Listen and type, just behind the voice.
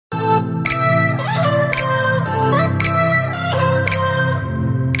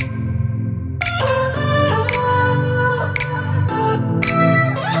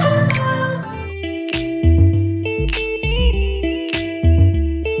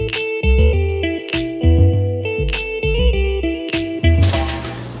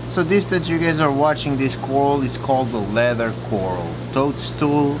so this that you guys are watching, this coral is called the leather coral,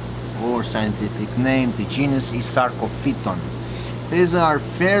 toadstool, or scientific name, the genus is Sarcophyton. These are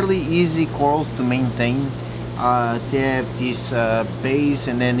fairly easy corals to maintain. They have this base,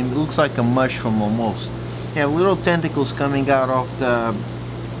 and then it looks like a mushroom almost. They have little tentacles coming out of the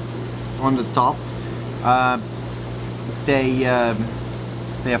on the top. They are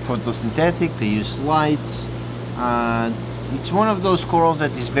photosynthetic. They use light. It's one of those corals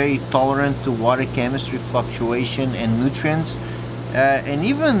that is very tolerant to water chemistry fluctuation and nutrients. And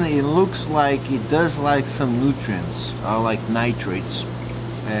even it looks like it does like some nutrients, like nitrates.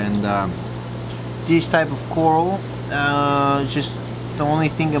 And this type of coral, just the only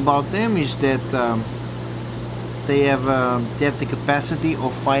thing about them is that they have the capacity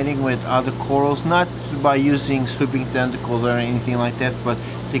of fighting with other corals, not by using sweeping tentacles or anything like that, but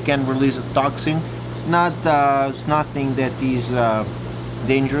they can release a toxin. It's nothing that is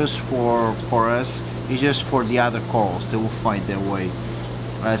dangerous for us. It's just for the other corals. They will find their way.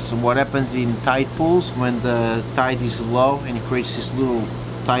 So what happens in tide pools, when the tide is low and it creates these little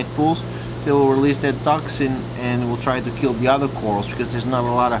tide pools, they will release that toxin and will try to kill the other corals, because there's not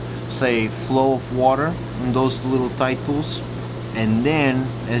a lot of, say, flow of water in those little tide pools. And then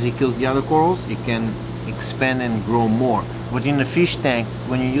as it kills the other corals, it can expand and grow more. But in the fish tank,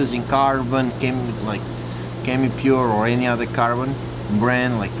 when you're using carbon, like Chemipure or any other carbon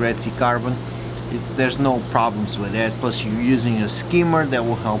brand like Red Sea Carbon, there's no problems with that. Plus you're using a skimmer that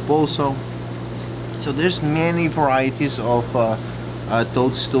will help also. So there's many varieties of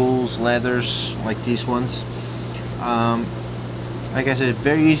toadstools, leathers like these ones. Like I said,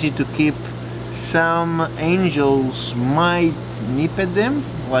 very easy to keep. Some angels might nip at them,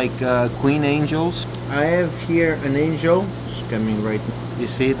 like queen angels. I have here an angel. It's coming right now. You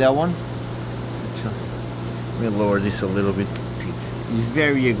see that one? Let me lower this a little bit. He's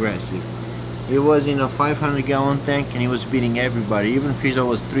very aggressive. It was in a 500-gallon tank and he was beating everybody. Even fish that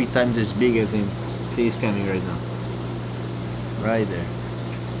was 3 times as big as him. See, he's coming right now. Right there.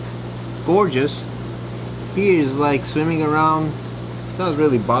 It's gorgeous. He is like swimming around. It's not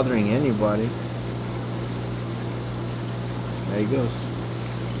really bothering anybody. There he goes.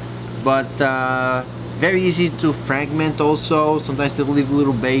 But very easy to fragment also. Sometimes they leave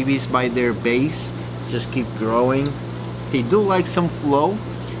little babies by their base. Just keep growing. They do like some flow.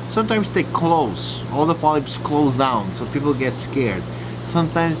 Sometimes they close, all the polyps close down, so people get scared.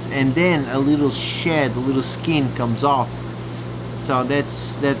 Sometimes, and then a little shed, a little skin comes off. So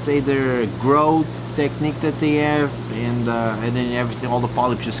that's either a growth technique that they have, and then everything, all the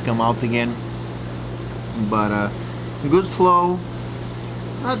polyps just come out again. But good flow,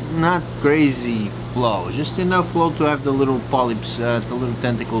 not crazy flow, just enough flow to have the little polyps, the little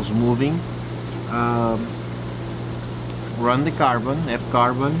tentacles moving. Run the carbon, F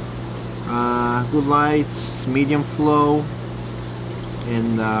carbon, good light, medium flow,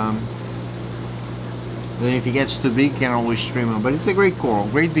 and then if it gets too big, you can always stream it. But it's a great coral,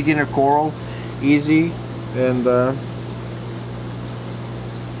 great beginner coral, easy. And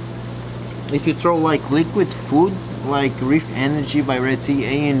if you throw like liquid food, like Reef Energy by Red Sea,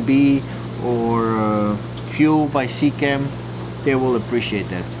 A and B, or Fuel by Seachem, they will appreciate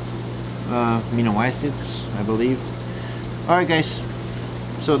that. Amino acids, I believe. Alright guys,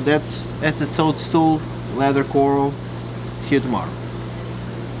 so that's the toadstool leather coral. See you tomorrow.